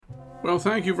Well,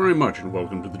 thank you very much, and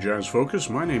welcome to the Jazz Focus.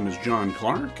 My name is John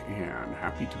Clark, and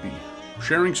happy to be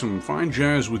sharing some fine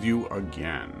jazz with you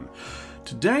again.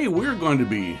 Today, we're going to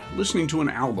be listening to an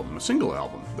album, a single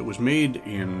album, that was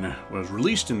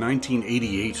released in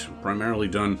 1988, primarily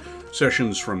done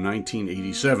sessions from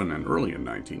 1987 and early in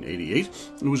 1988.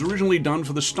 It was originally done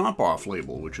for the Stomp Off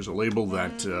label, which is a label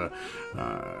that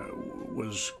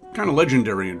was kind of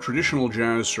legendary in traditional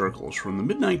jazz circles from the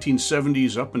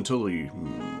mid-1970s up until the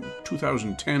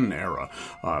 2010 era.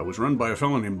 It was run by a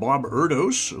fellow named Bob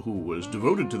Erdos, who was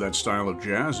devoted to that style of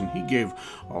jazz, and he gave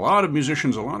a lot of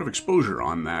musicians a lot of exposure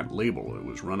on that label. It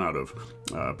was run out of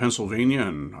Pennsylvania,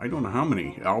 and I don't know how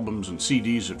many albums and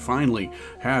CDs it finally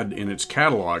had in its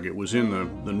catalog. It was in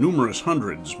the numerous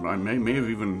hundreds. I may have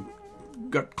even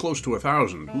got close to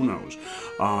 1,000, who knows.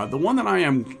 The one that I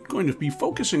am going to be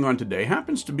focusing on today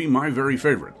happens to be my very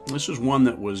favorite. This is one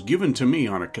that was given to me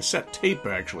on a cassette tape,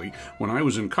 actually, when I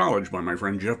was in college by my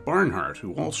friend Jeff Barnhart,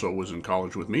 who also was in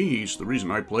college with me. He's the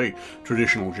reason I play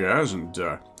traditional jazz, and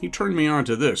he turned me on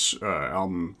to this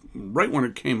album right when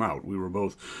it came out. We were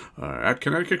both at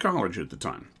Connecticut College at the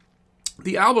time.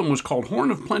 The album was called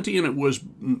Horn of Plenty, and it was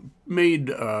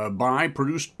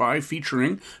produced by,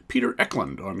 featuring Peter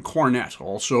Eklund on cornet,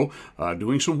 also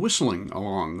doing some whistling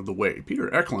along the way.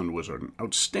 Peter Eklund was an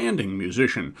outstanding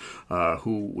musician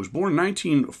who was born in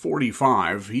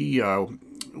 1945. He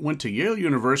went to Yale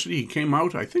University. He came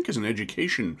out, I think, as an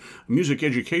music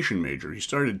education major. He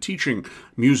started teaching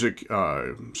music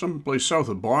someplace south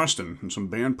of Boston in some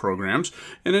band programs,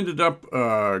 and ended up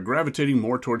gravitating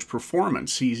more towards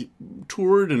performance. He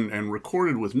toured and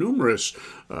recorded with numerous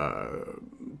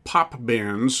pop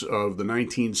bands of the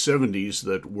 1970s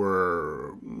that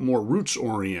were more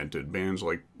roots-oriented, bands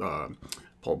like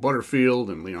Paul Butterfield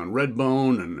and Leon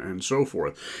Redbone and so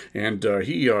forth. And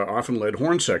he often led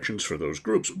horn sections for those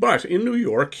groups. But in New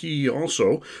York, he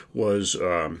also was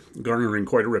garnering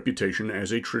quite a reputation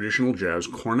as a traditional jazz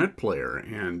cornet player.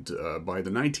 And by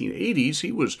the 1980s,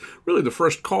 he was really the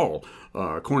first call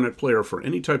cornet player for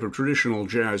any type of traditional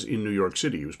jazz in New York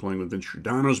City. He was playing with Vince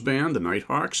Giordano's band, the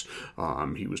Nighthawks.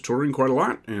 He was touring quite a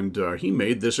lot, and he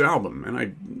made this album. And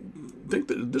I think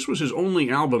that this was his only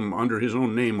album under his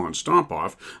own name on Stomp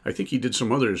Off. I think he did some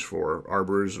others for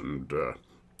Arbors and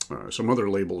some other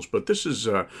labels, but this is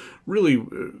really,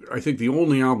 I think, the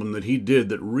only album that he did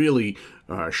that really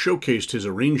showcased his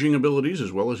arranging abilities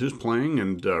as well as his playing,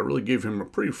 and really gave him a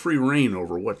pretty free rein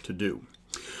over what to do.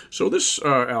 So this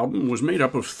album was made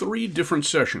up of 3 different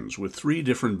sessions with 3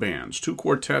 different bands, 2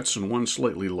 quartets and 1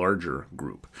 slightly larger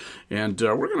group. And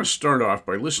we're going to start off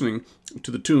by listening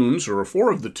to the tunes, or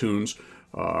 4 of the tunes,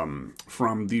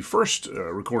 from the first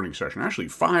recording session. Actually,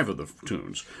 5 of the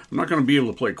tunes. I'm not going to be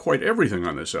able to play quite everything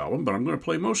on this album, but I'm going to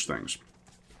play most things.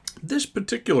 This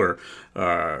particular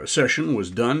session was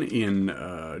done in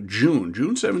June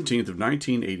 17th of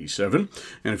 1987,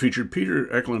 and it featured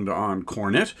Peter Eklund on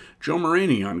cornet, Joe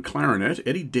Maraney on clarinet,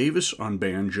 Eddie Davis on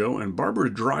banjo, and Barbara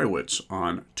Drywitz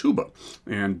on tuba.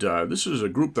 And this is a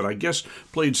group that I guess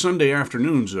played Sunday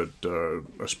afternoons at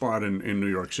a spot in New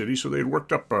York City, so they had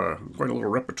worked up quite a little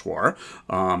repertoire.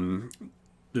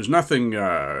 There's nothing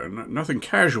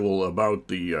casual about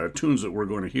the tunes that we're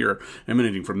going to hear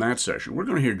emanating from that session. We're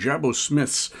going to hear Jabbo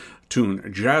Smith's tune,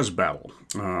 Jazz Battle,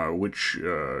 which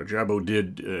Jabbo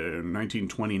did in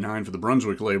 1929 for the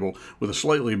Brunswick label with a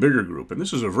slightly bigger group. And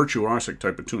this is a virtuosic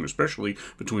type of tune, especially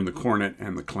between the cornet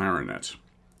and the clarinet.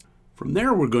 From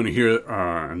there, we're going to hear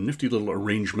a nifty little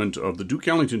arrangement of the Duke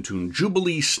Ellington tune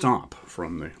Jubilee Stomp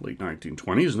from the late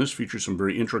 1920s, and this features some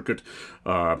very intricate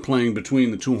playing between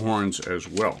the 2 horns as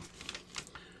well.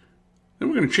 Then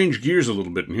we're going to change gears a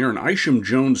little bit and hear an Isham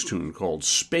Jones tune called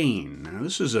Spain. Now,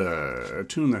 this is a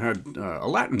tune that had a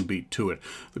Latin beat to it.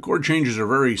 The chord changes are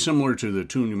very similar to the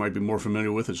tune you might be more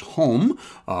familiar with as Home,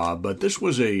 but this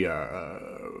was a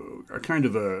kind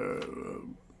of a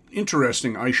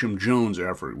interesting Isham Jones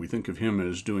effort. We think of him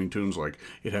as doing tunes like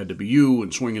It Had to Be You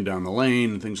and Swinging Down the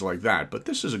Lane and things like that. But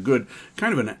this is a good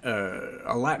kind of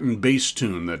a Latin bass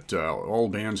tune that all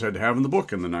bands had to have in the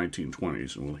book in the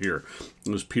 1920s. And we'll hear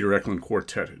this Peter Eklund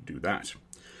Quartet do that.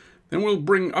 Then we'll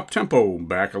bring up-tempo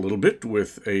back a little bit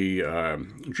with a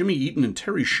Jimmy Eaton and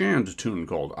Terry Shand tune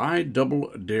called I Double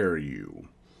Dare You.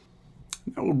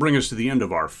 That will bring us to the end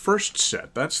of our first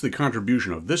set. That's the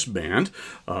contribution of this band.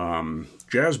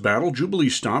 Jazz Battle, Jubilee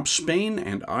Stomp, Spain,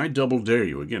 and I Double Dare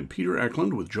You. Again, Peter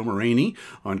Eklund with Joe Maraney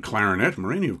on clarinet.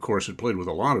 Maraney, of course, had played with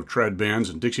a lot of trad bands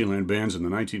and Dixieland bands in the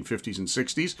 1950s and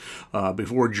 60s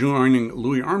before joining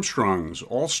Louis Armstrong's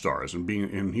All-Stars,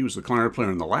 and he was the clarinet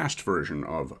player in the last version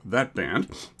of that band,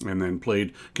 and then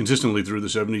played consistently through the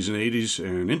 70s and 80s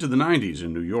and into the 90s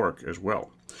in New York as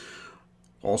well.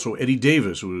 Also, Eddie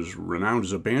Davis, who was renowned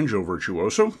as a banjo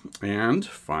virtuoso. And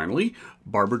finally,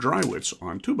 Barbara Dreiwitz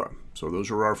on tuba. So those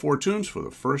are our 4 tunes for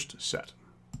the first set.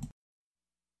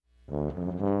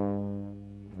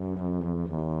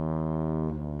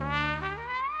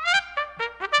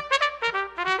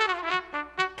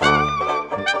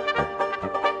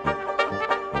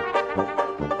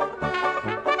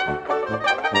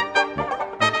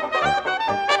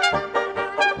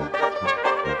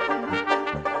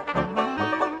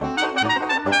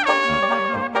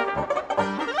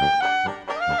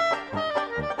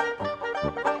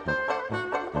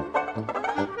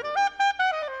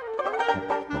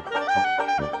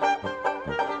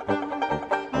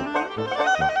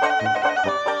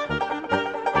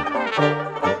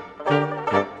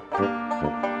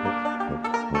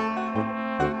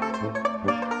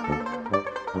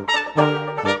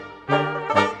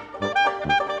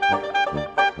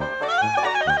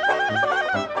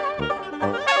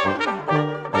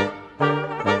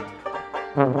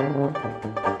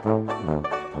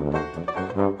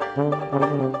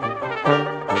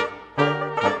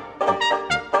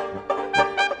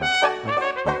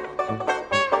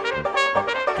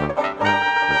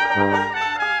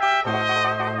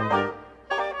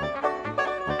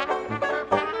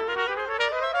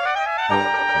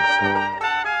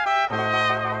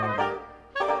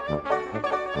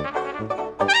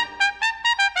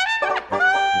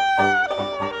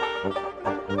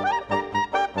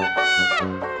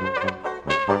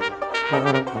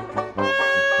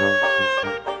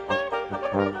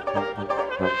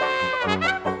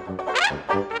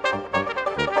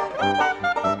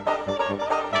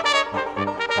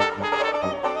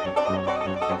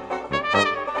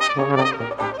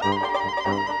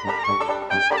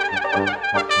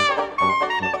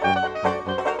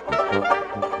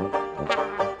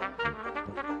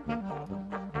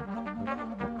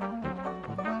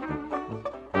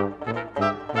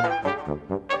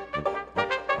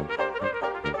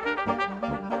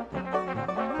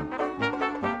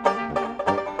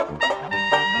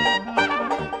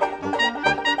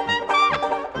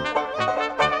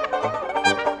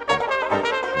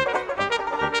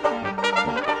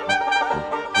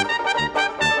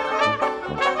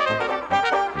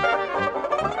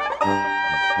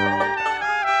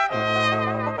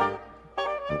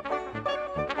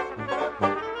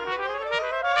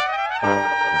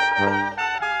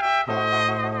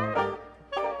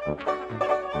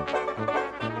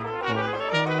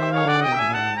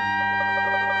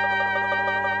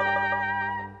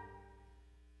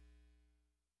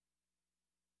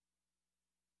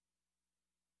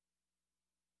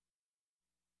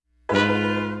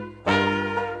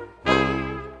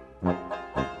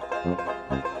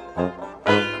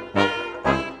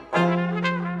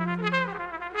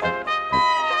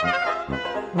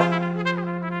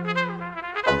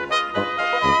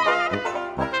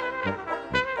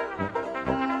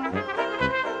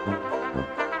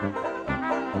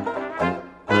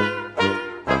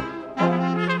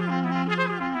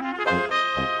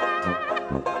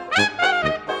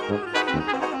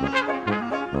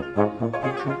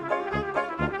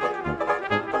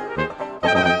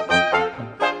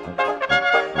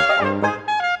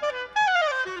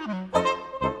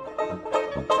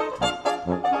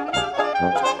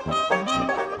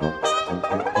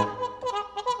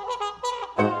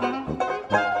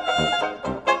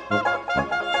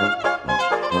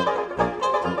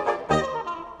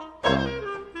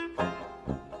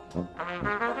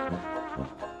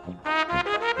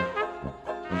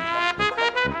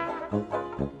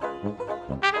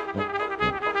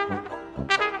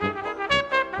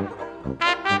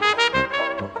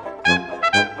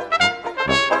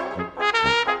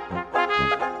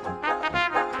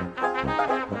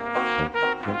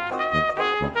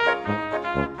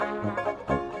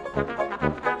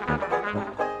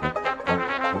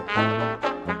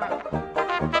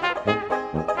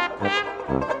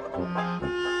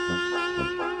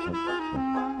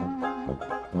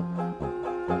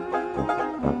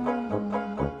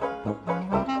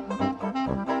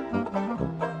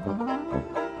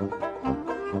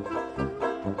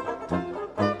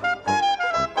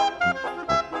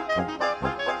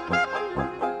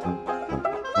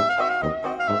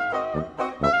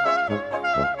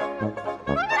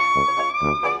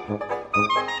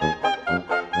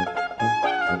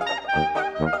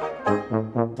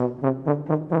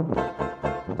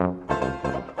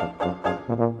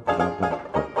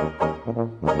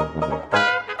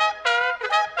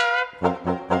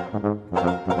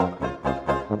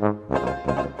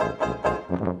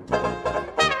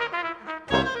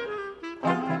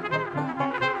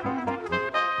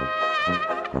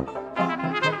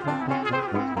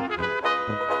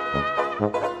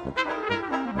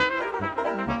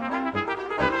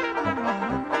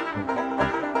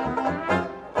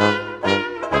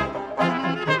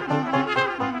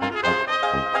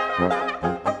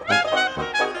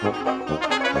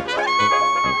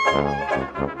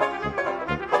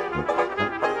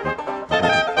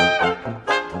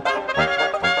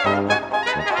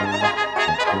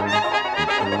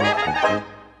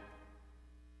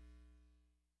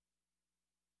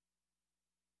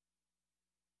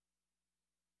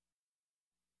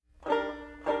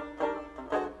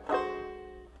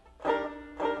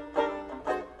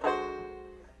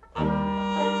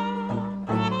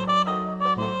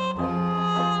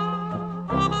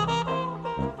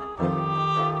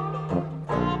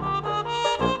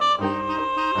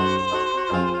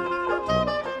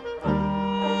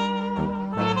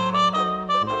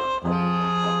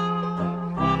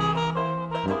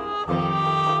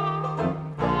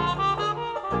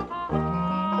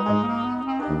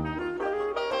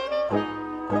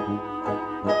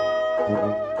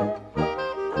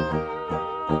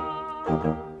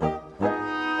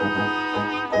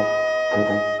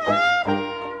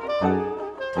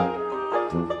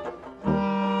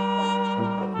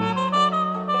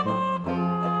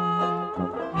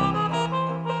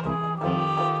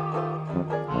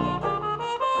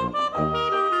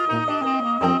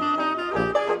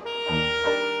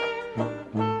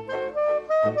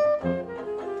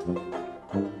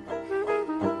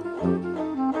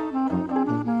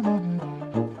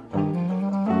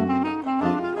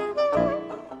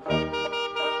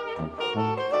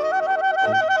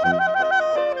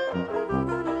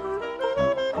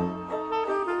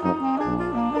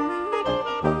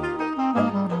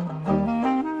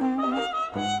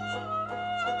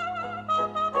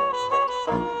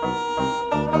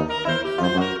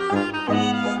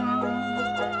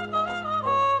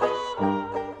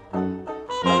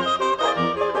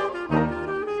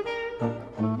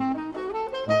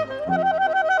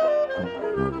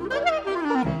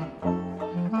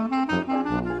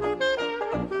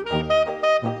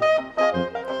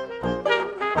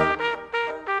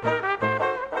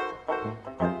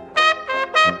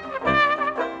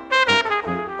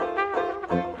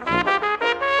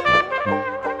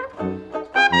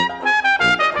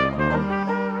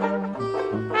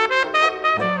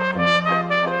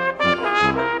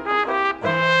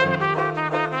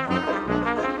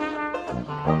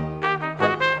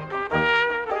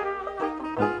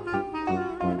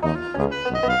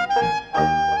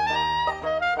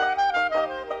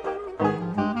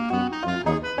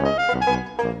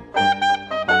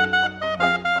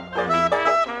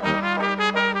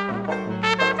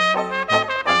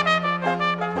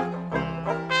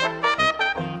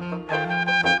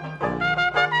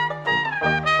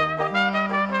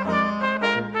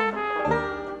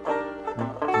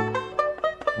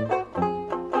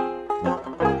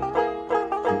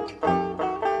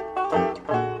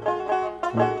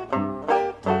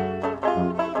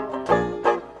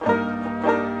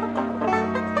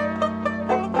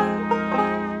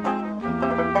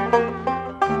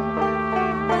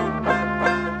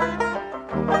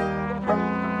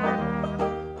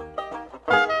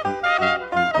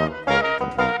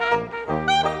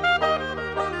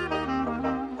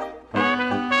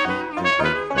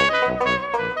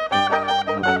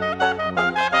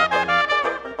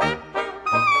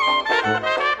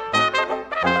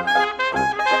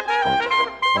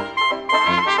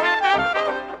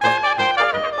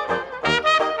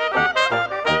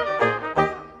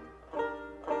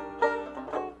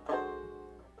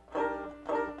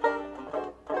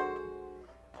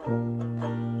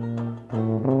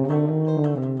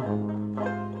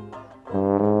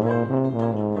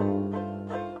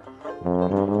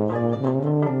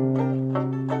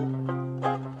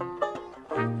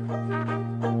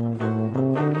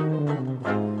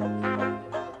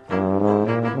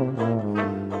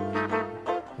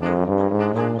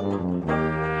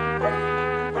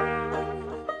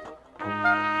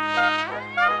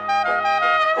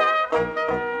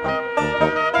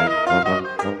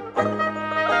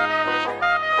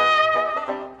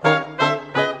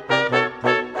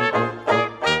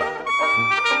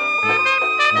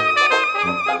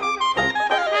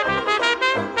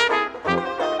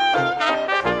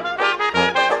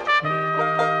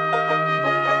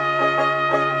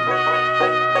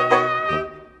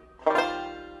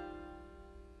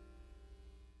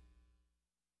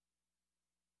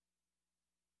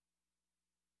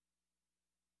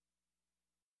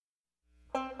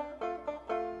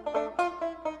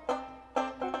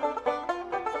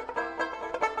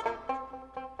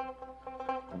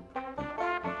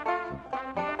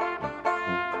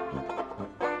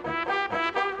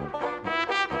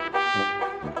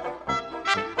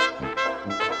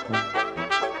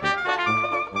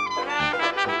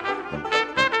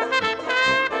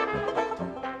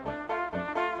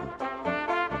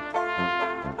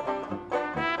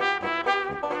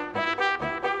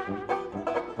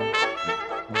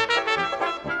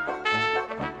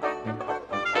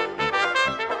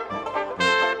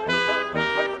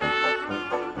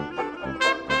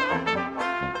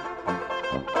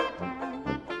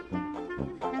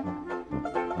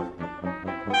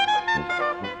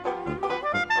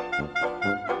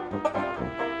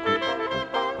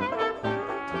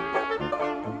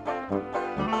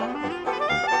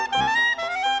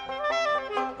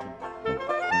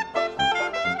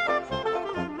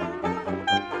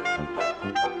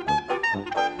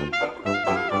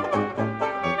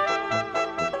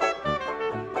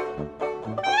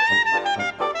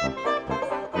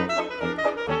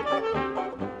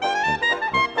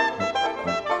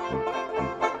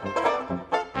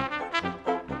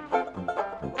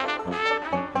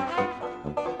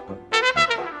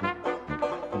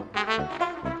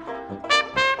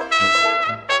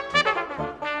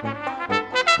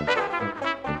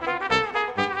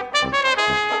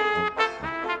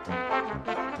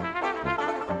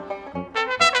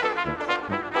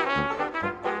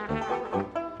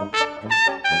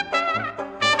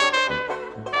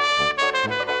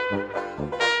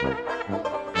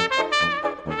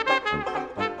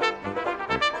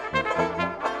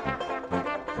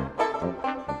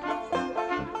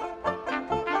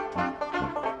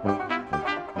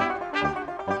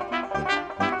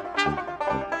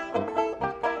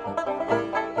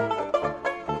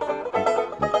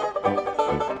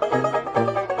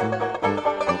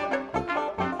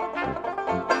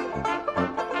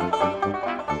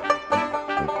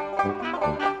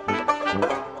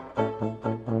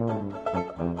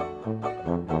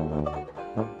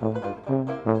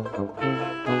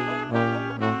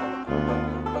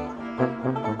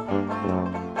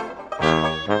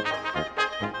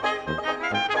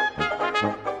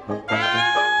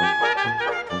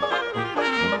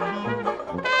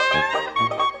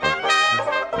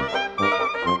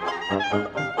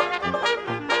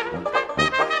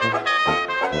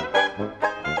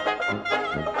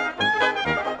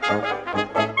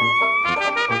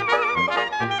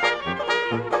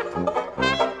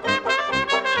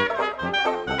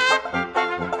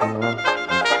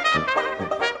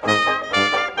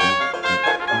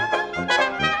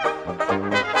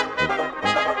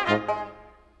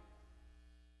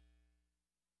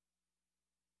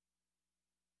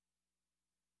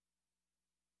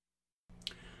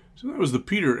 So that was the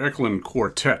Peter Eklund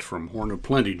Quartet from Horn of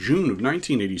Plenty, June of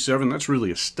 1987. That's really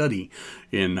a study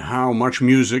in how much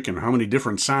music and how many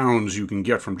different sounds you can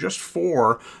get from just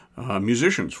four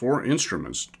musicians, four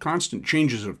instruments, constant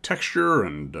changes of texture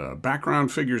and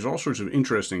background figures, all sorts of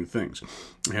interesting things.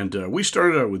 And we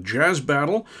started out with Jazz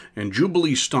Battle and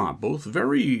Jubilee Stomp, both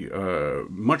very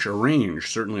much arranged,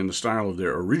 certainly in the style of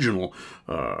their original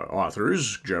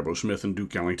authors, Jabbo Smith and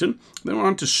Duke Ellington. Then went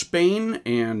on to Spain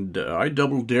and I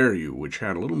Double Dare You, which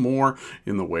had a little more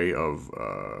in the way of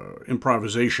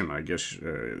improvisation, I guess,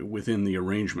 within the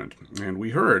arrangement. And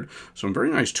we heard some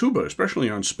very nice tuba, especially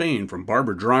on Spain, from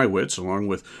Barbara Drywitz, along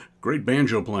with great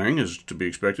banjo playing, as to be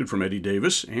expected, from Eddie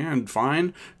Davis, and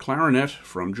fine clarinet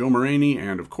from Joe Maraney,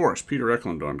 and of course Peter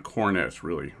Eklund on cornet,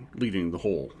 really leading the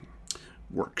whole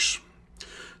works.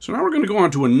 So now we're going to go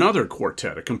on to another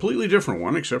quartet, a completely different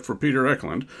one, except for Peter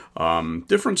Eklund.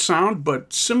 Different sound,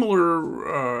 but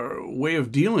similar way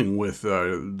of dealing with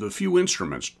the few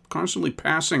instruments, constantly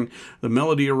passing the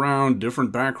melody around,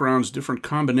 different backgrounds, different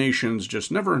combinations,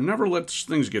 just never lets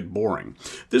things get boring.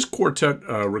 This quartet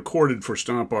recorded for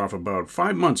Stomp Off about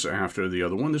 5 months after the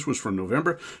other one. This was from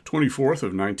November 24th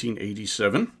of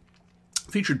 1987.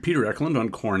 Featured Peter Eklund on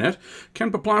cornet,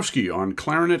 Ken Poplawski on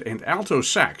clarinet and alto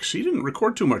sax. He didn't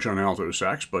record too much on alto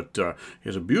sax, but he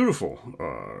has a beautiful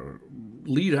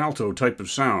lead alto type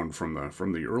of sound from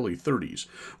the early 30s.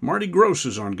 Marty Gross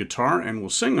is on guitar and will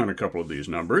sing on a couple of these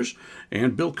numbers,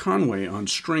 and Bill Conway on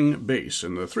string bass.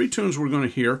 And the three tunes we're going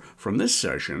to hear from this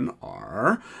session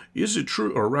are Is It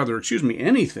True, or rather, excuse me,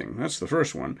 Anything. That's the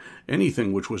first one.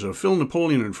 Anything, which was a Phil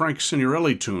Napoleon and Frank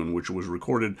Signorelli tune, which was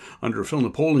recorded under Phil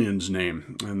Napoleon's name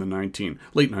in the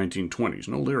late 1920s.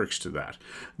 No lyrics to that.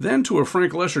 Then to a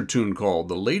Frank Lesser tune called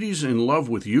The Ladies in Love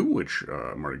with You, which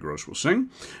Marty Gross will sing.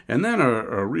 And then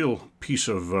a real piece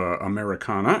of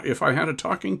Americana, If I Had a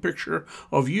Talking Picture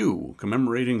of You,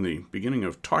 commemorating the beginning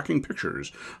of talking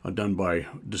pictures done by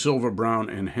De Silva, Brown,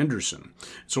 and Henderson.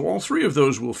 So all three of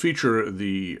those will feature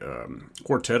the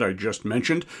quartet I just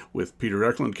mentioned, with Peter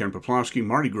Eklund, Ken Poplawski,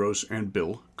 Marty Gross, and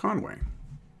Bill Conway.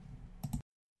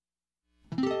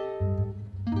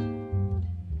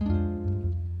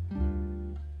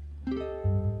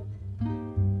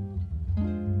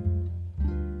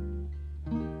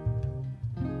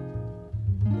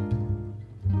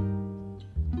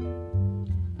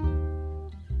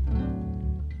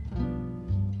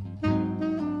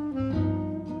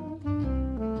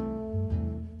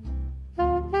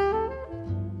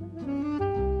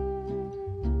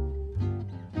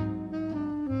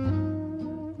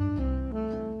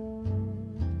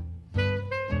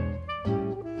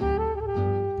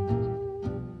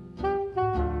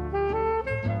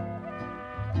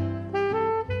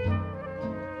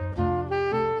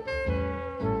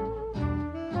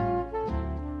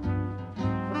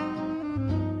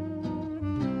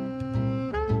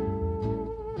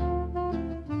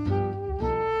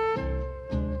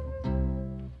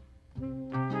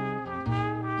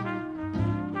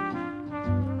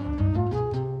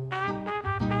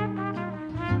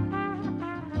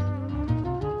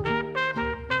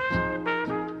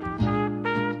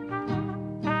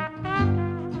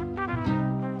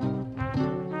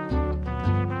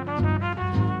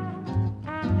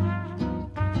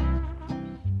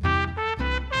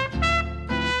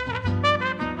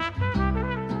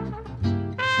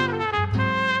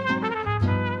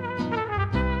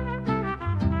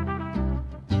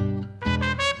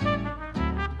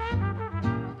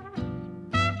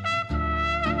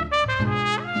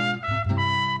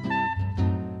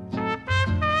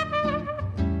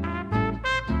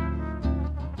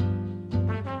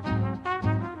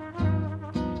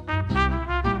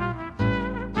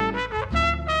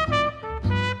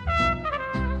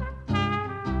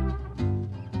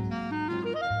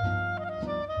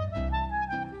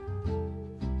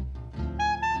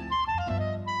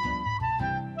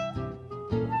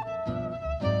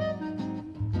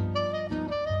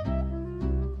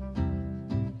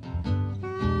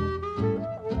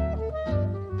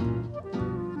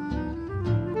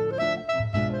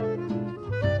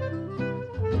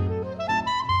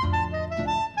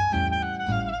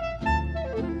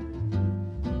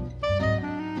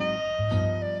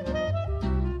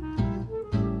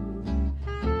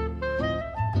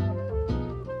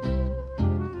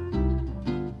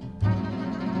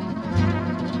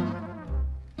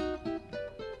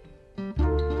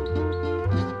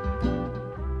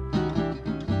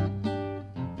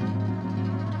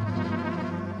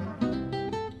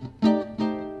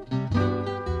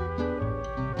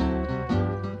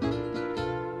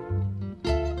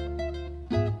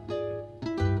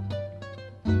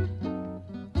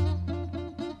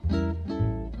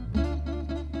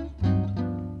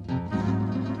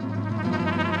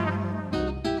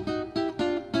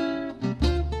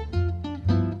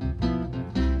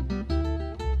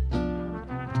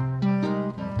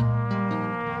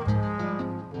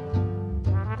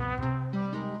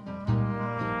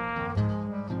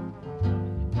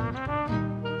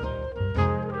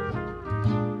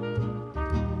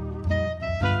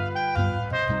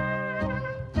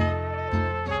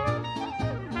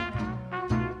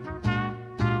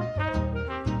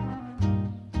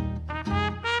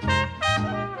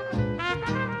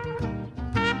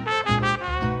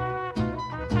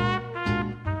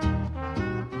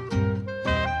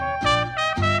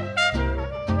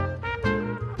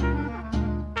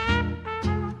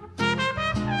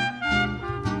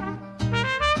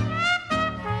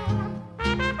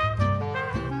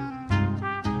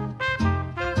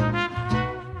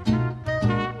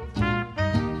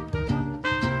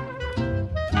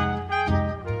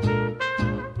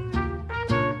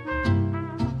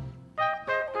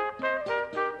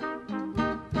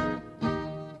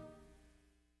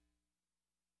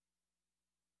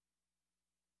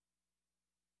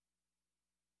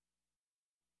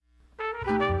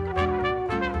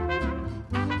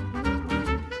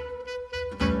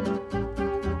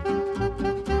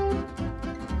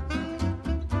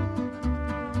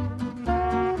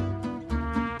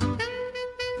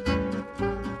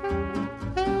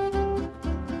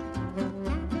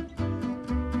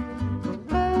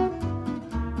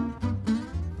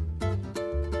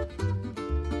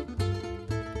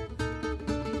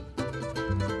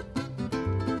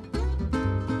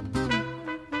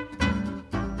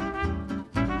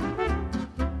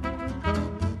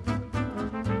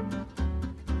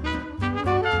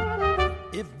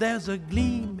 there's a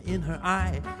gleam in her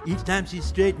eye each time she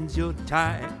straightens your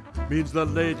tie, means the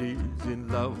lady's in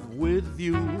love with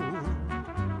you.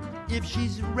 If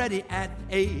she's ready at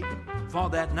 8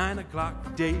 for that 9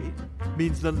 o'clock date,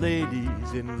 means the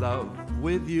lady's in love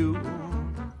with you.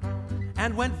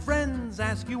 And when friends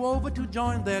ask you over to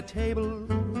join their table,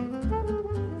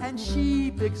 and she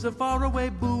picks a faraway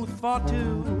booth for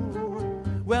two,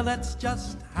 well, that's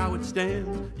just how it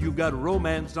stands. You've got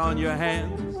romance on your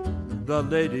hands. The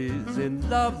lady's in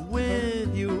love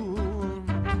with you.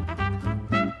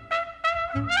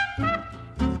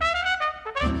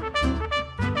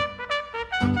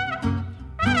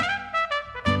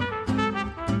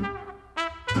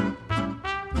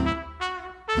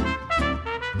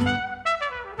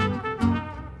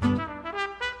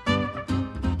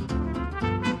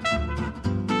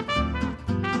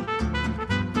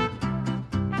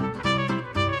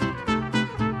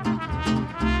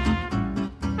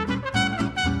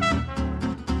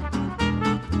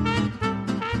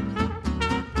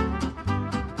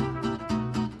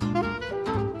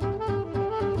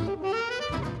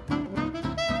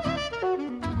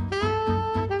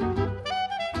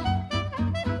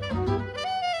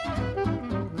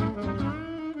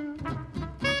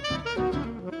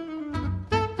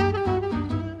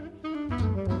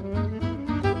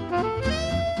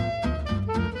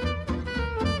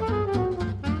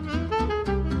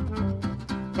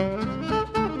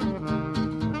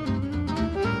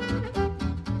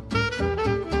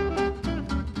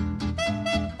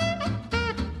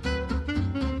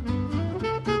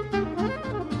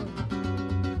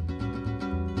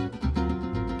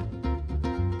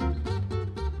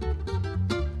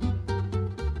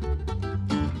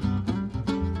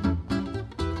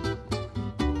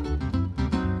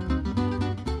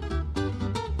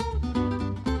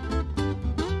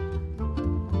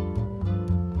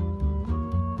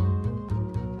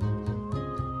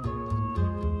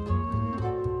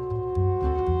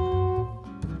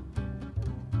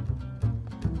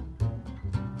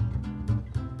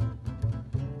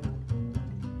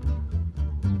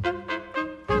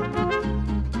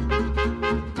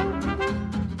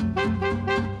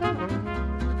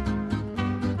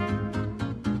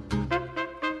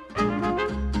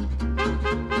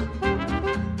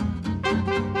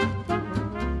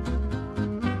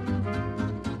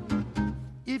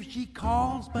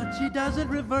 But she doesn't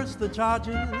reverse the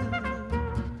charges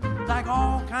like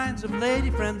all kinds of lady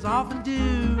friends often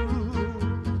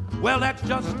do. Well, that's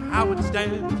just how it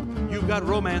stands. You've got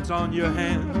romance on your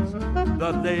hands.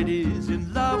 The lady's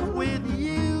in love with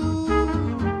you.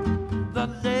 The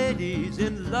lady's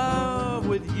in love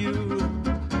with you.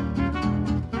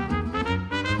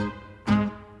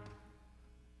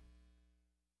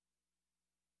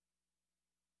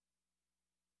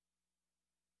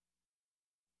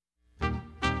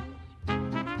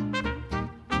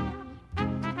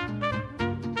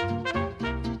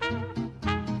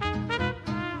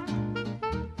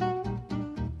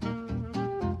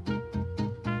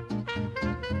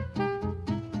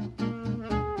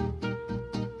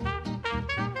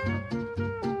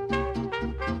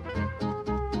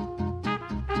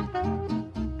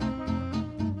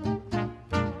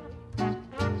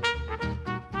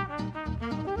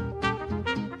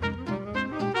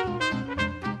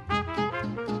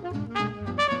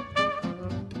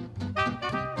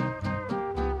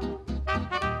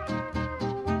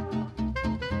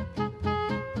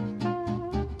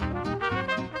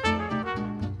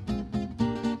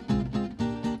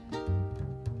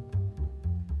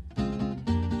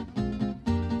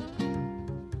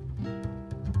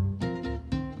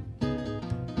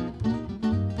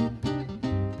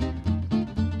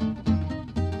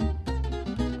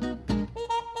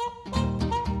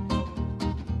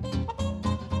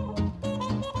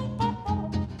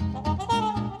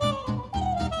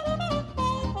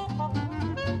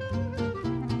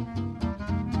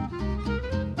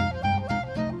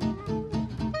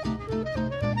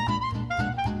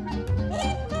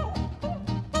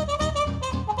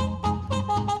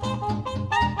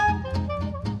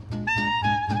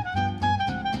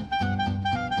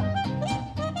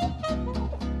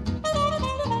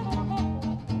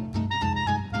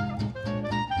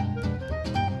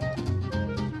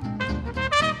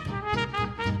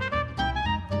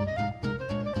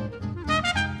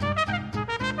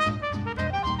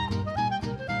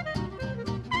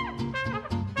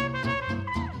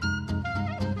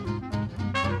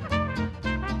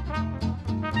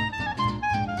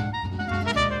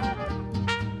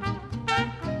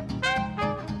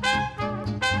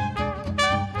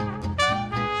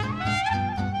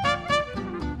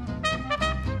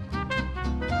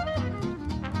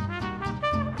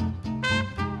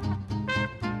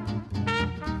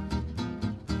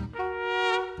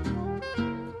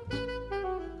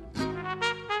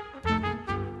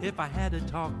 I had a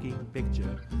talking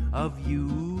picture of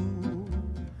you,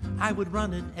 I would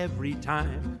run it every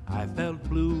time I felt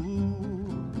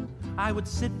blue. I would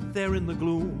sit there in the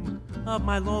gloom of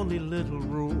my lonely little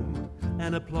room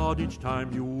and applaud each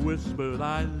time you whispered,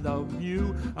 I love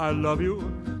you,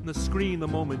 and the screen the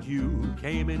moment you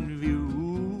came in view.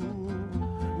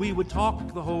 We would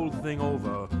talk the whole thing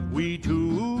over, we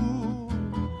two.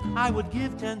 I would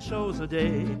give 10 shows a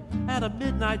day at a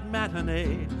midnight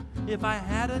matinee if I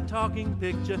had a talking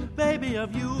picture, baby,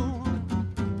 of you.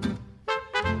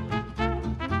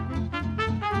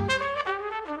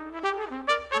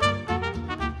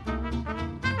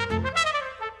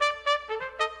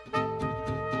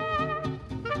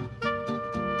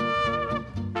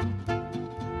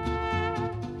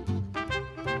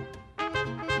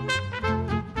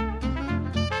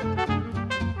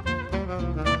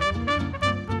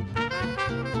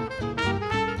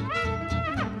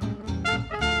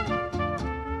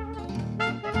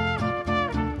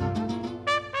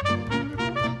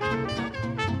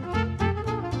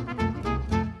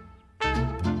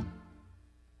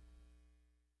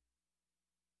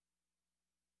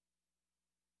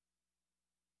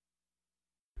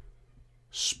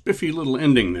 Spiffy little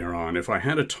ending there on If I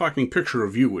Had a Talking Picture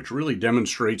of You, which really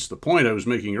demonstrates the point I was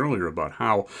making earlier about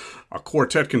how a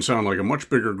quartet can sound like a much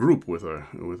bigger group with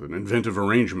an inventive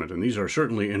arrangement, and these are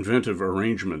certainly inventive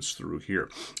arrangements through here.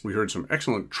 We heard some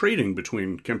excellent trading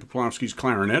between Ken Poplawski's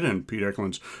clarinet and Pete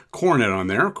Eklund's cornet on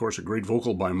there. Of course, a great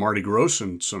vocal by Marty Gross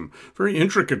and some very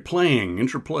intricate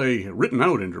written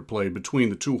out interplay between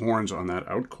the two horns on that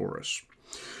out chorus.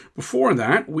 Before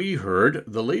that, we heard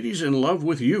The Ladies in Love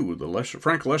with You, the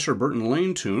Frank Lesser Burton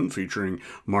Lane tune featuring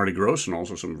Marty Gross and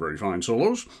also some very fine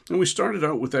solos. And we started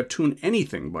out with that tune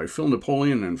Anything by Phil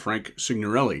Napoleon and Frank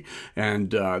Signorelli.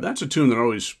 And that's a tune that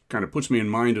always kind of puts me in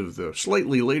mind of the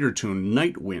slightly later tune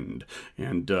Night Wind.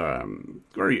 And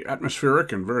very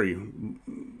atmospheric and very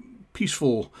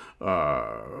peaceful,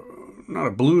 not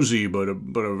a bluesy, but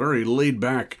a very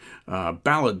laid-back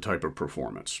ballad type of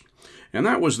performance. And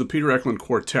that was the Peter Eklund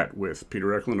Quartet with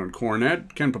Peter Eklund on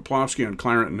cornet, Ken Poplawski on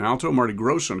clarinet and alto, Marty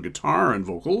Gross on guitar and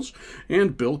vocals,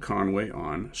 and Bill Conway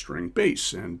on string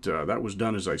bass. And that was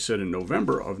done, as I said, in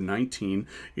November of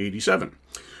 1987.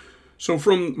 So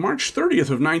from March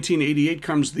 30th of 1988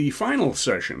 comes the final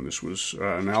session. This was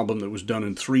an album that was done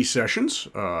in 3 sessions.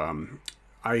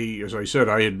 As I said,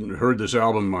 I had heard this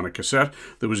album on a cassette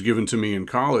that was given to me in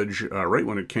college right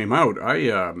when it came out.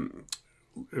 I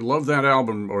loved that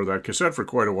album or that cassette for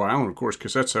quite a while, and of course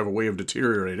cassettes have a way of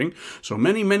deteriorating. So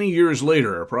many, many years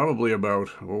later, probably about,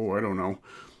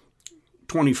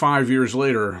 25 years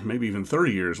later, maybe even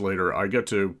 30 years later, I got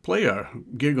to play a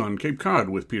gig on Cape Cod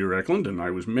with Peter Eklund, and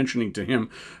I was mentioning to him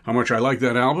how much I liked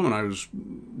that album, and I was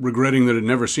regretting that it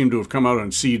never seemed to have come out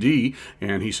on CD,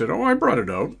 and he said, I brought it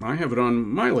out. I have it on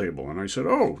my label. And I said,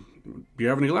 do you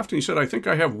have any left? And he said, I think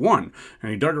I have one. And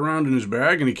he dug around in his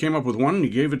bag and he came up with one and he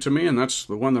gave it to me, and that's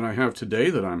the one that I have today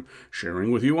that I'm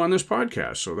sharing with you on this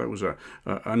podcast. So that was a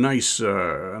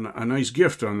nice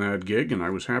gift on that gig, and I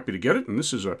was happy to get it. And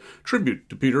this is a tribute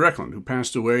to Peter Eklund, who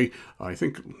passed away, I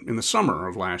think, in the summer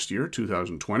of last year,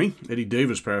 2020. Eddie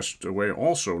Davis passed away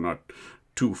also not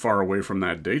too far away from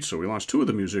that date, so we lost 2 of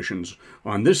the musicians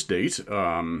on this date.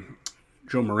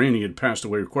 Joe Morani had passed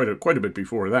away quite a bit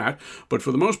before that, but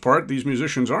for the most part, these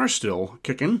musicians are still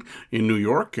kicking in New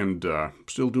York and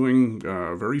still doing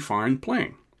very fine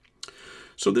playing.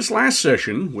 So this last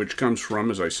session, which comes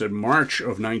from, as I said, March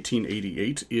of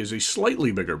 1988, is a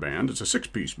slightly bigger band. It's a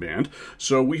 6-piece band.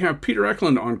 So we have Peter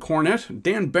Eklund on cornet,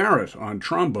 Dan Barrett on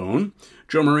trombone,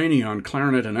 Joe Morani on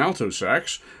clarinet and alto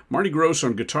sax, Marty Gross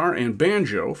on guitar and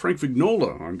banjo, Frank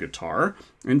Vignola on guitar,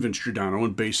 and Vince Giordano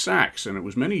on bass sax. And it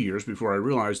was many years before I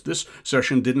realized this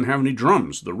session didn't have any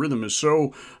drums. The rhythm is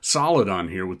so solid on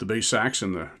here with the bass sax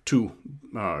and the 2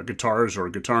 guitars or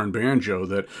guitar and banjo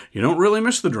that you don't really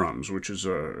miss the drums, which is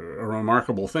a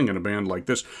remarkable thing in a band like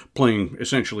this, playing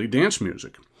essentially dance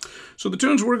music. So the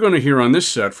tunes we're going to hear on this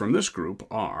set from this group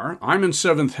are I'm in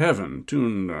Seventh Heaven,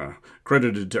 tune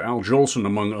credited to Al Jolson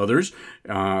among others,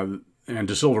 and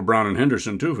to Silver, Brown, and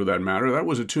Henderson too, for that matter. That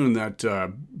was a tune that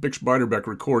Bix Beiderbecke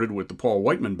recorded with the Paul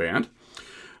Whiteman Band.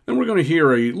 Then we're going to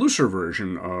hear a looser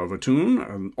version of a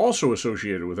tune also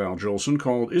associated with Al Jolson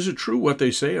called Is It True What They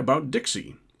Say About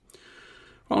Dixie?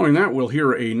 Following that, we'll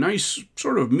hear a nice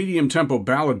sort of medium-tempo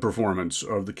ballad performance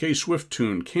of the Kay Swift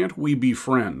tune Can't We Be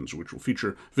Friends, which will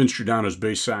feature Vince Giordano's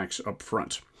bass sax up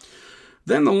front.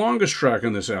 Then the longest track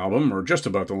on this album, or just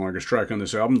about the longest track on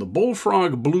this album, the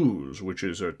Bullfrog Blues, which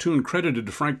is a tune credited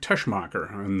to Frank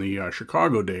Teschmacher in the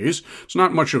Chicago days. It's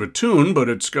not much of a tune, but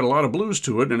it's got a lot of blues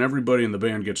to it, and everybody in the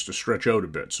band gets to stretch out a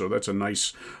bit. So that's a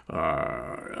nice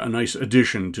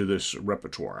addition to this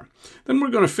repertoire. Then we're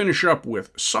going to finish up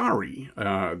with Sorry,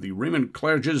 the Raymond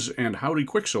Clarges and Howdy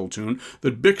Quicksell tune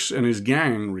that Bix and his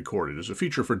gang recorded as a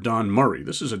feature for Don Murray.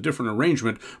 This is a different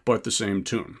arrangement, but the same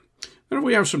tune. And if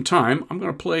we have some time, I'm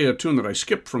going to play a tune that I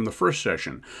skipped from the first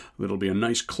session. That'll be a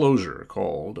nice closer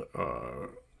called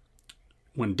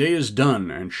When Day Is Done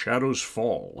and Shadows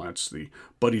Fall. That's the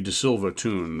Buddy DeSilva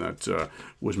tune that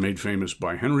was made famous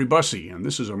by Henry Bussey, and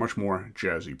this is a much more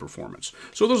jazzy performance.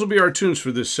 So those will be our tunes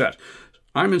for this set.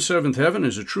 I'm in Seventh Heaven.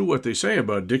 Is it true what they say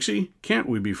about Dixie? Can't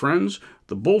We Be Friends?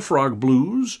 The Bullfrog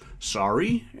Blues,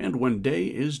 Sorry, and When Day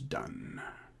Is Done.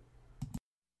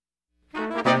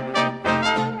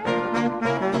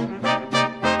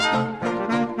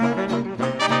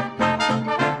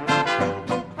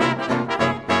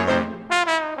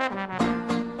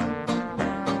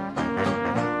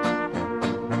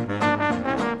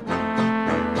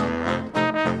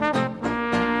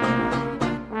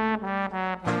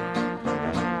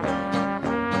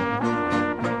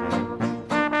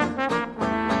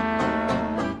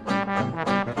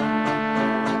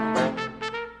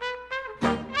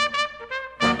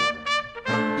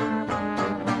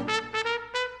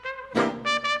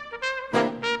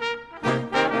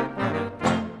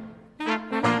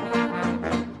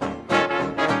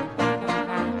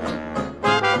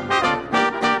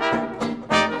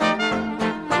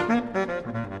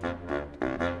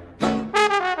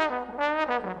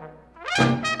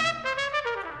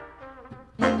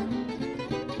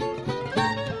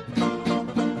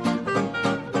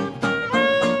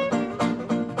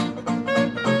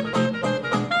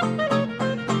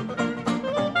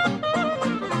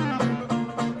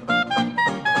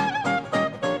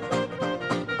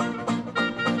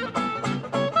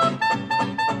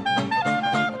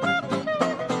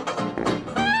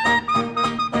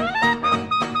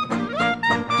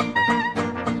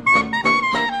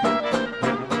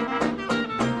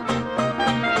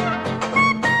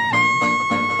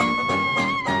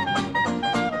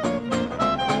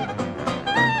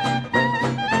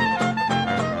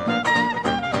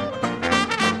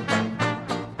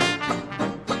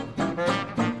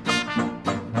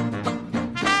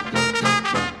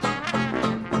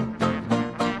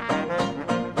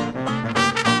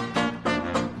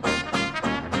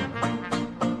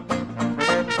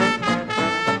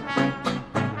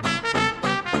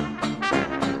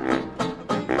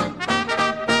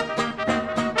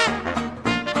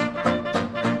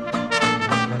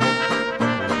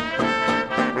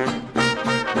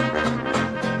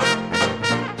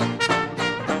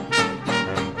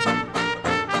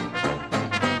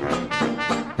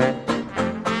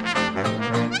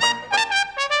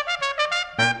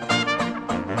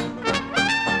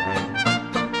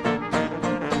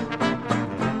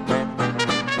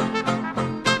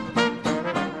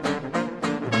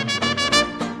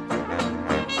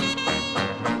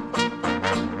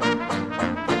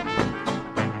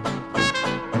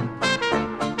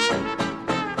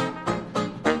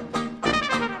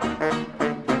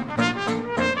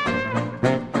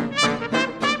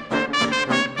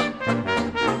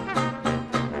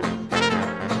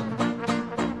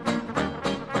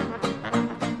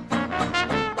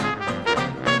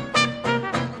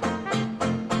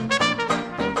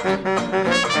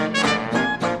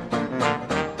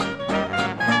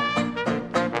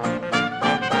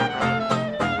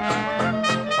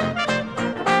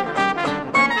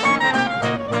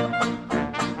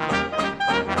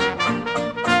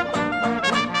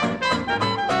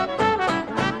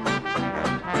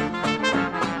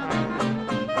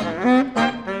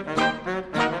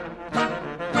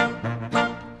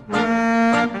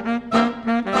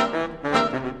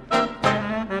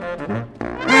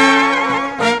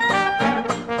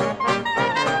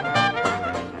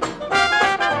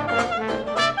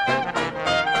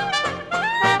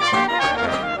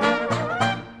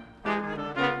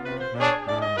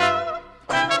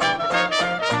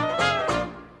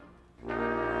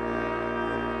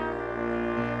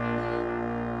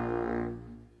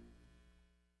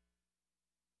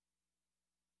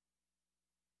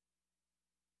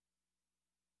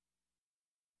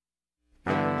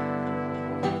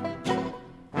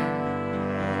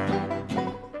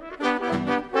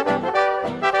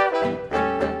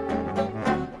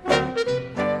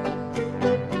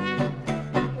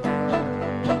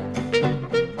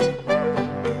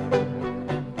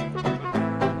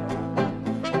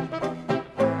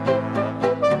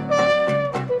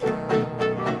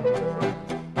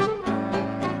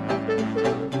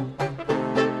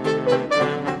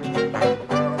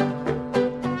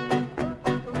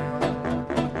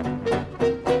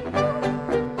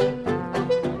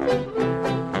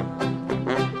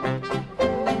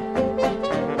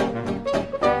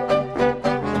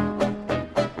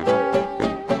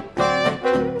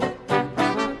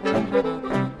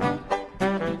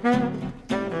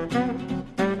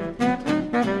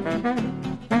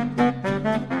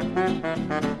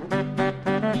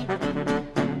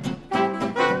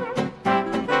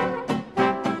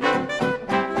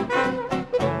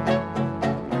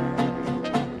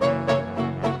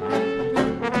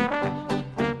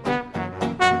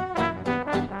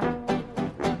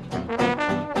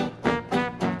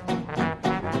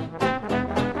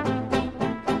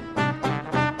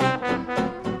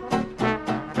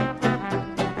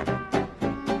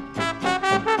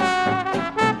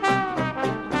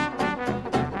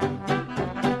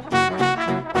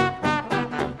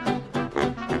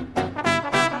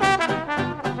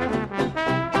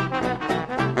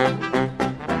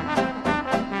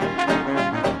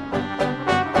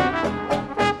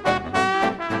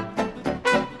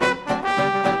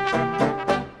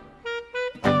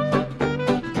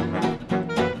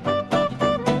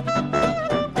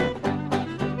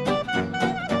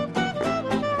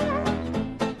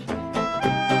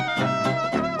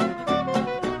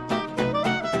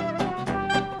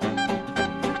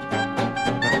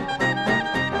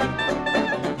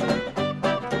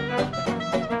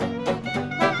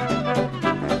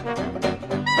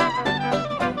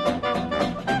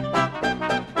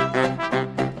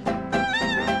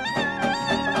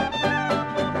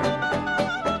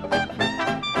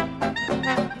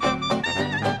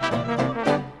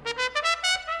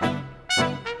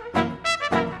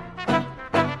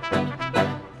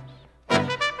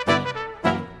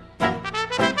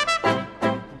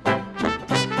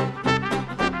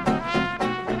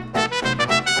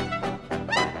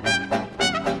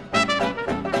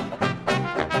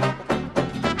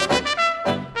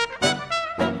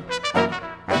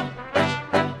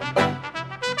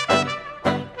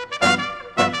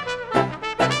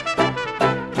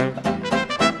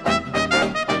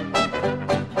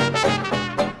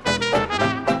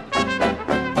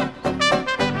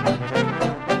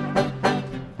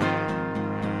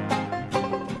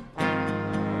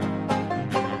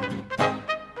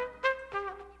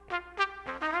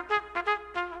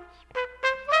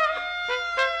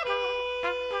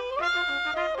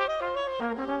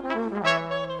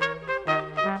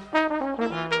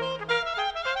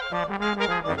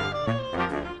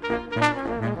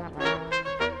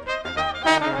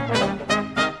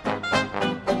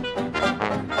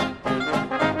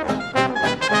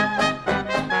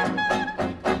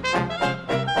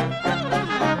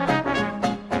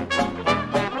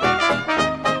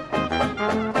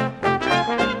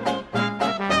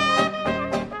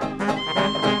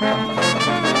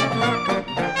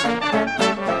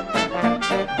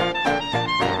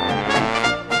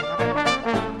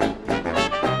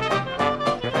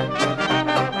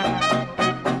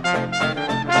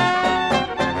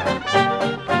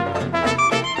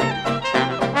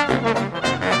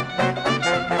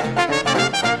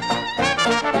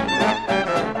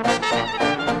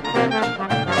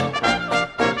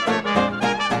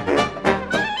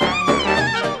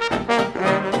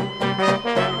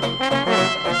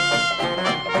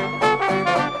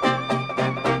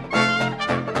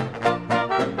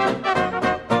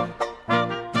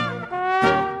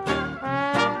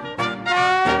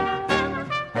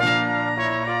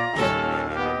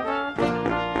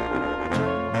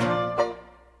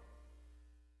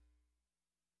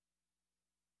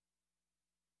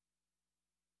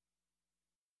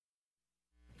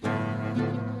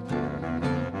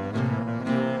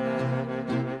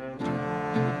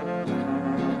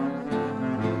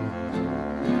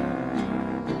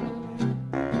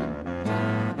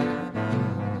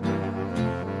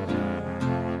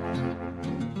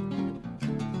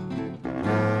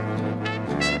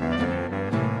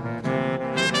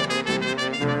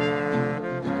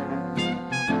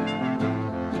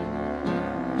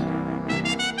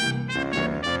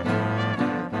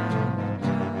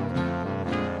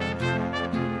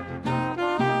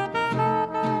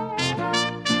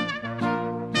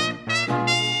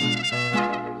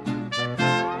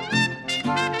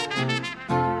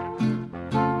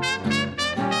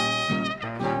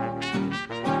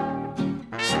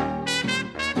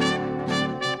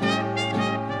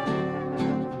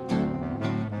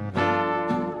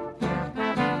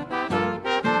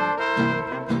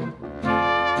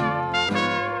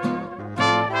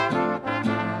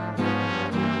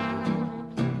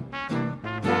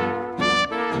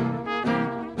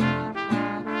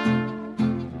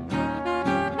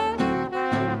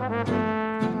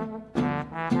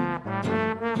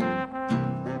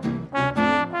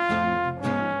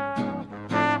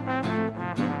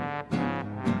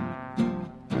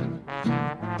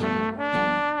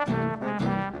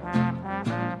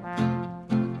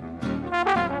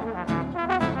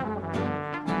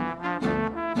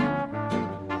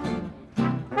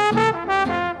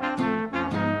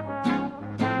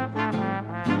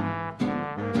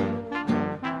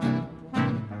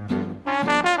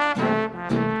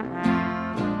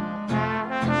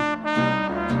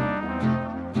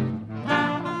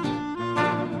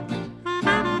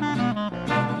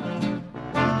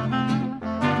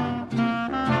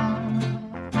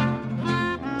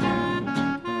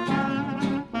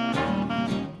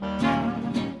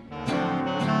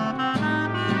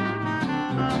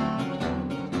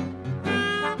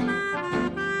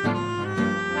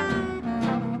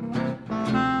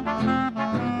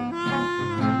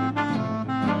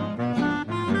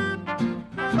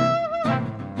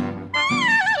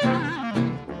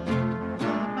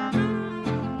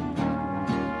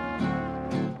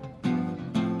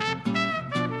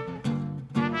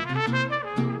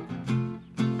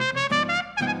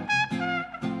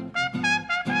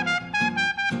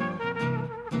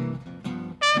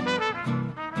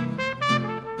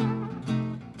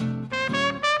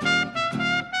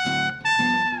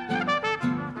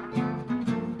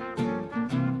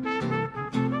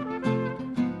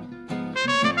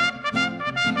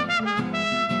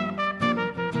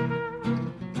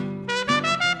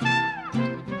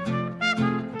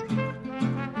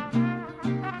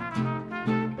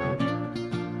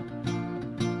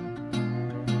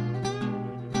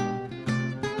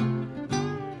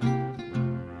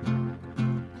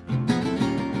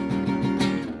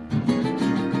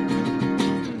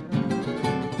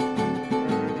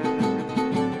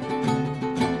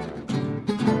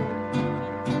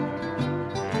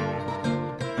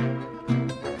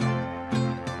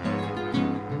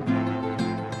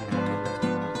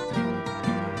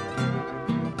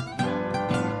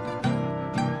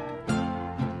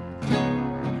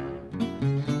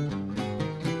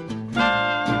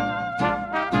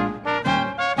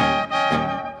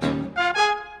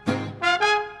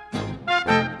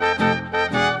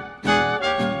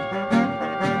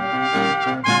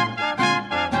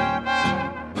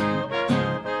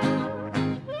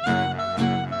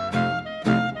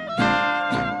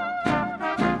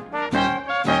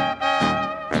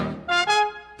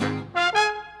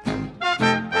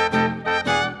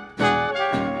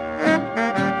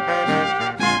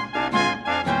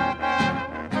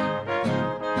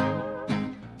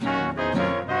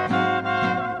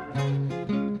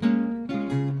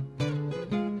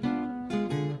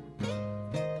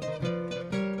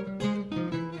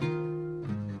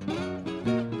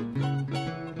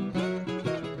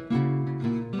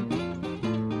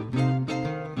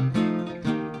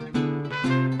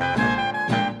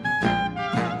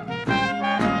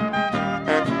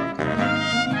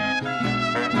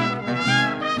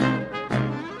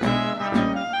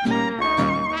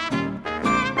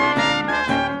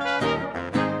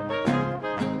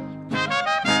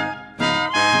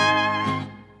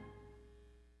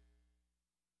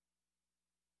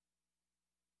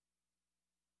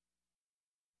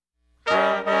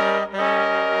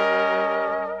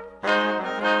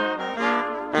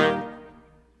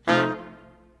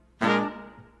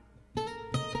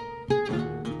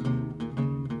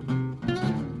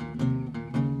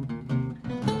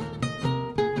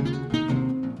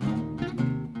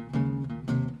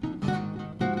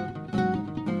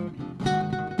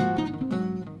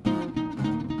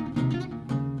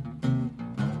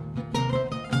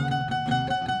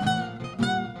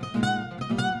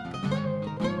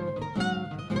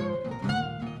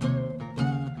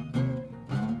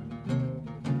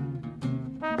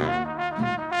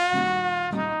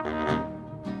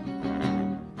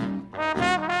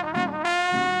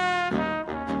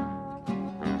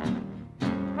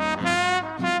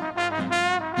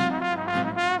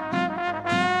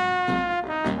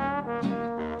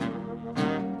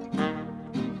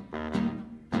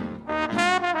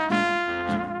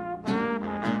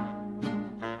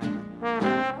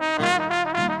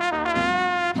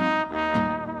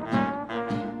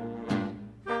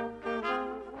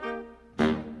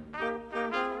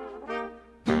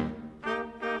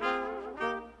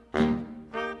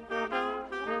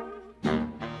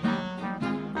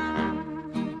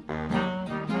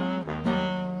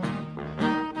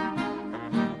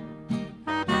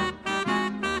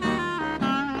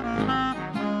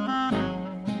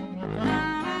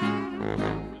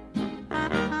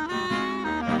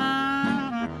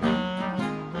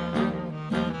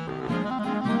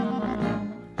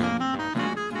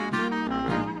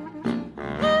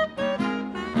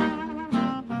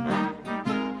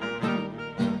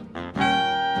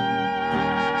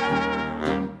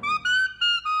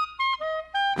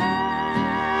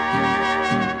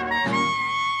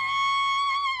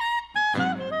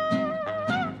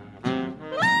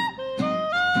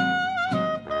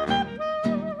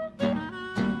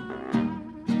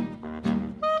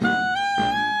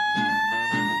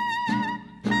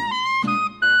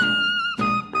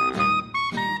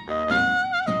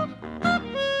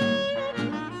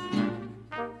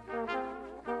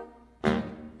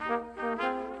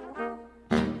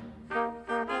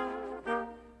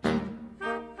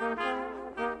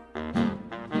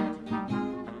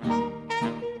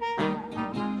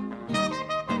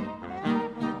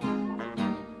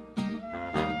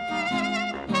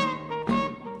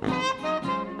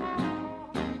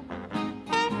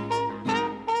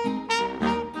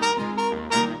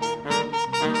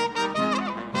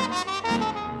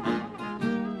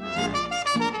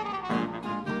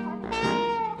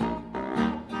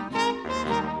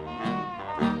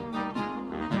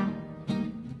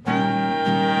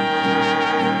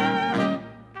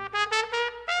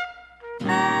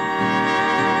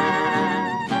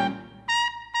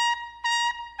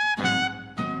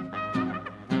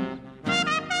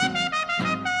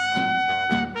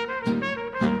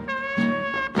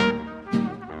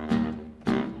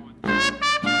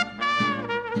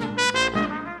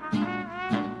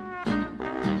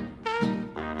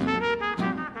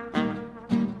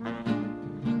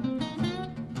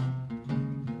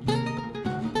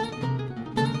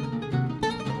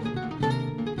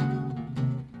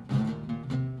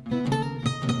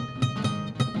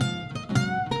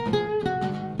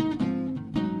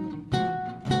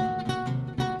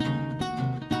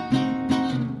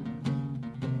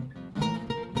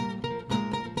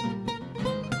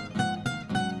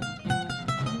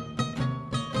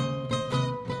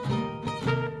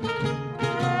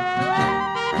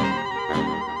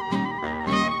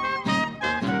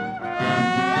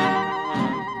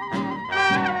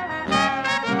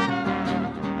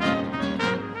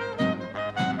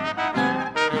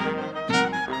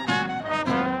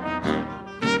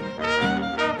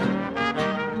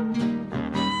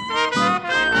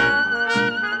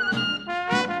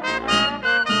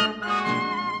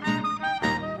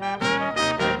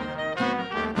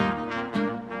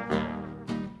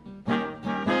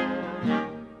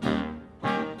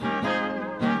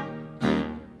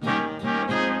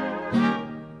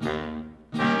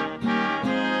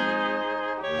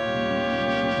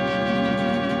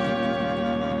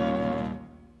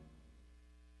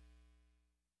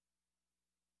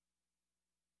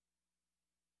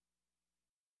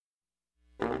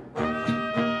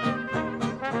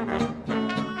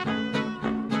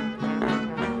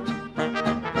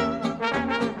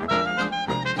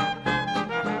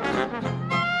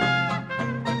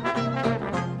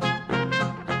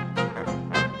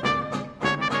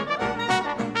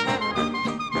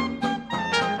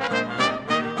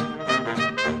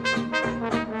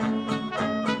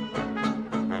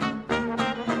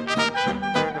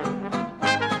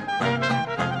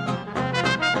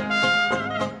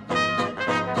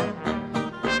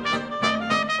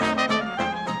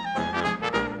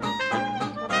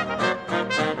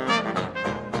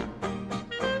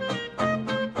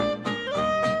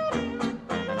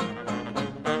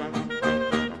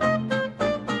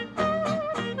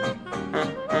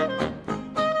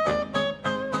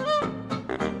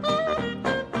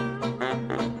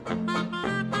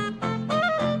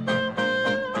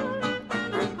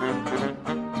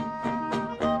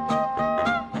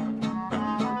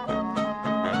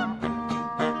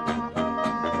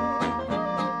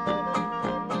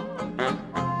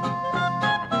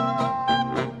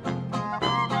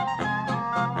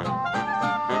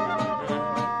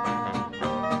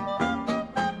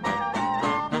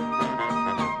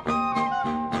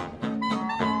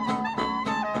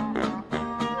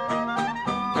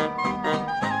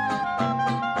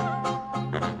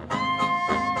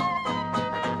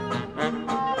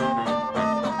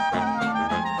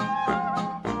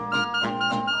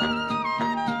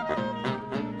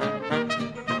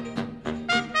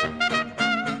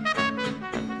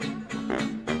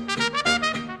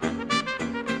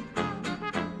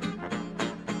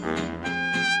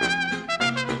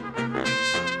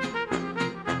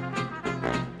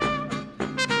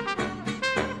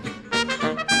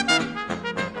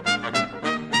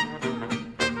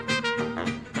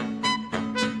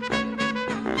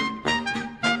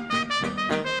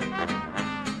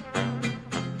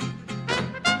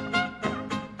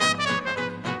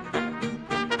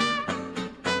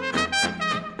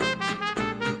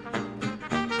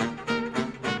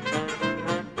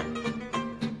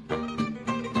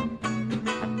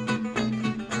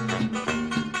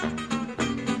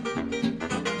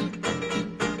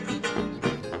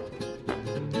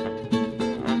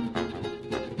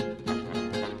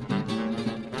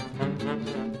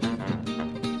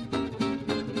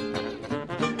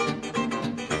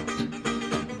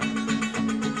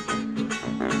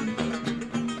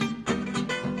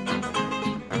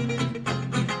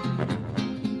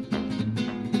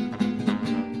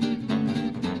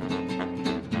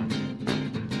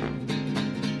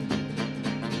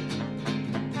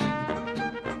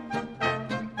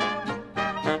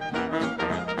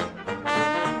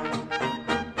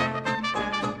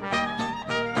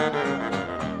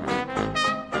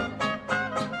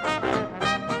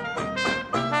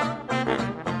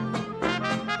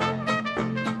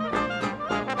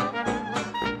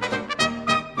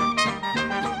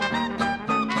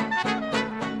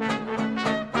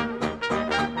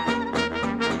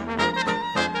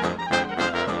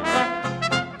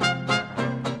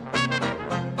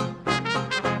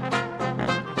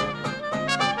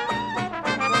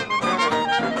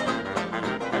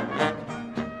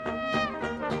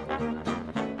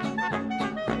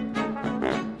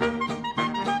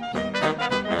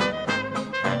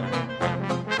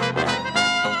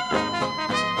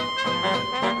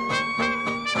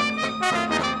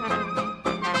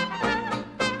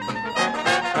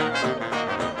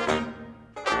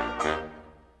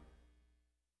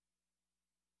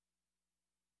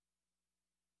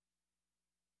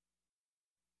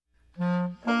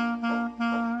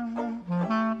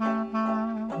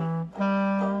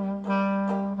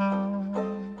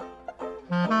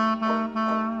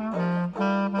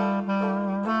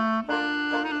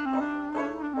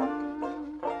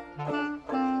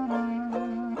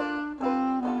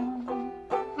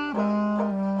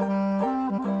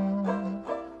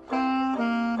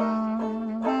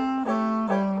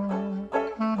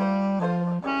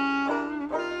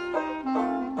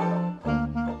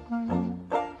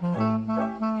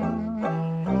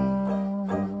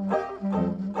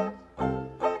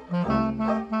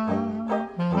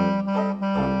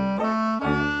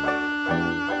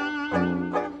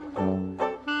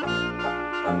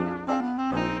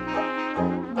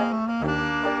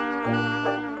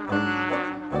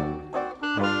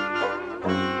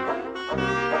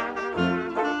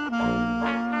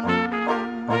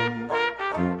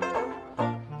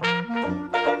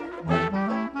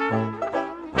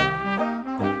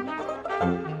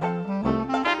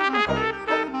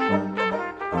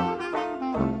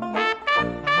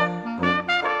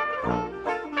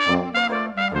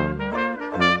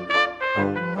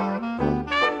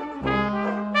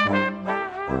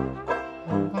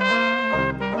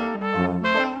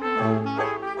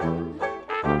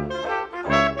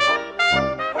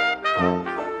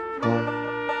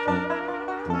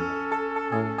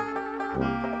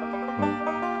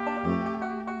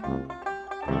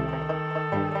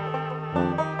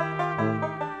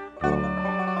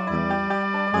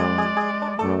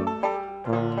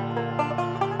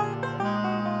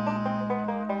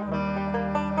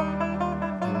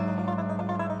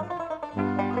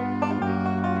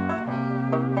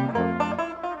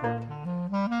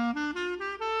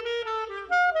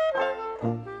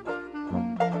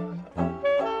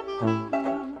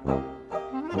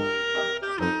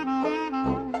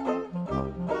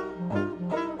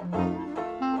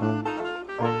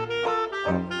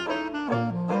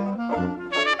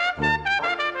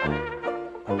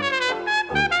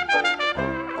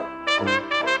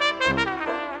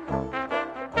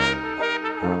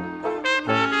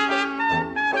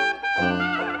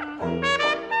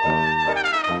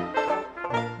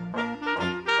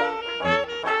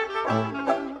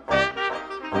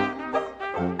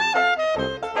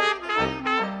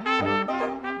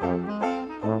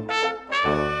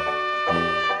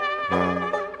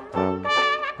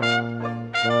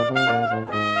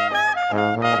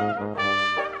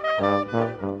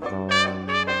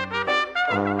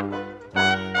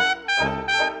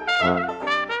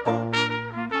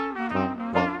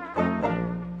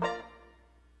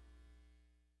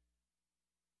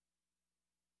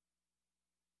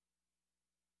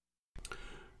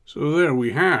 So there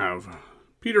we have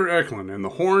Peter Eklund and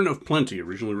the Horn of Plenty,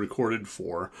 originally recorded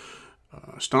for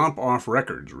Stomp Off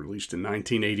Records, released in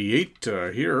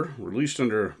 1988. Here, released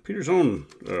under Peter's own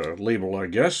label, I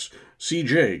guess,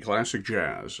 CJ, Classic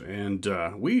Jazz. And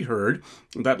we heard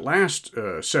that last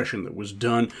session that was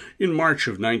done in March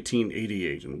of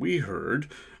 1988. And we heard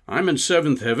I'm in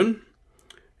Seventh Heaven.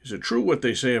 Is it true what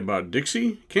they say about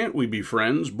Dixie? Can't We Be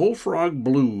Friends? Bullfrog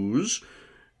Blues.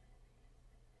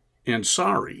 And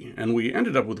Sorry, and we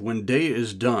ended up with When Day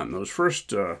Is Done. Those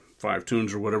first 5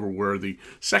 tunes or whatever were the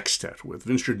sextet with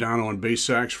Vince Giordano on bass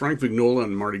sax, Frank Vignola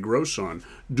and Marty Gross on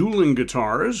dueling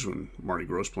guitars, and Marty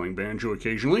Gross playing banjo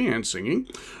occasionally and singing,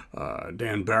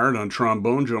 Dan Barrett on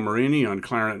trombone, Joe Marini on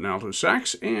clarinet and alto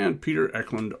sax, and Peter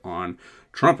Eklund on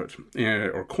trumpet,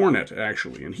 or cornet,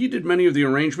 actually. And he did many of the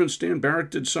arrangements. Dan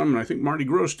Barrett did some, and I think Marty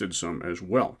Gross did some as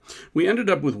well. We ended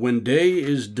up with When Day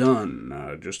Is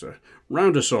Done, just to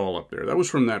round us all up there. That was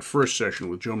from that first session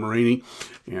with Joe Marini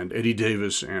and Eddie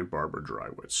Davis and Barbara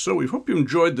Drywitz. So we hope you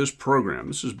enjoyed this program.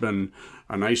 This has been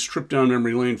a nice trip down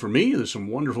memory lane for me. There's some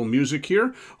wonderful music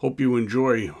here. Hope you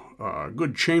enjoy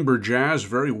good chamber jazz,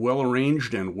 very well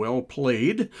arranged and well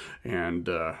played, and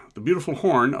the beautiful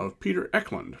horn of Peter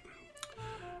Eklund.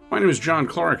 My name is John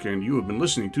Clark, and you have been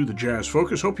listening to the Jazz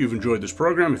Focus. Hope you've enjoyed this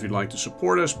program. If you'd like to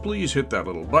support us, please hit that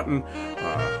little button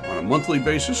on a monthly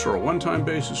basis or a one-time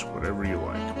basis, whatever you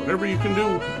like. Whatever you can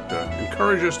do to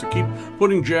encourage us to keep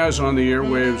putting jazz on the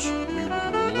airwaves. We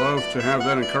would love to have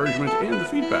that encouragement and the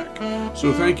feedback.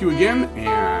 So thank you again,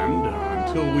 and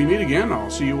until we meet again, I'll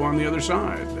see you on the other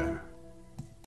side.